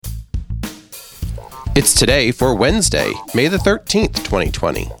It's today for Wednesday, May the 13th,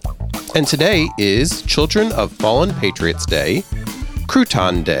 2020. And today is Children of Fallen Patriots Day,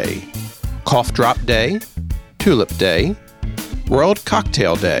 Crouton Day, Cough Drop Day, Tulip Day, World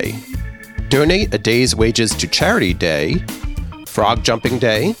Cocktail Day, Donate a Day's Wages to Charity Day, Frog Jumping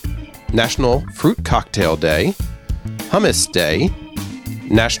Day, National Fruit Cocktail Day, Hummus Day,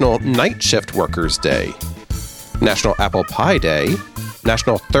 National Night Shift Workers Day, National Apple Pie Day,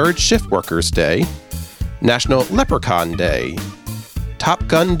 National Third Shift Workers Day, National Leprechaun Day, Top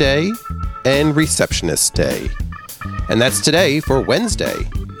Gun Day, and Receptionist Day. And that's today for Wednesday,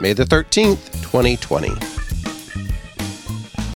 May the 13th, 2020.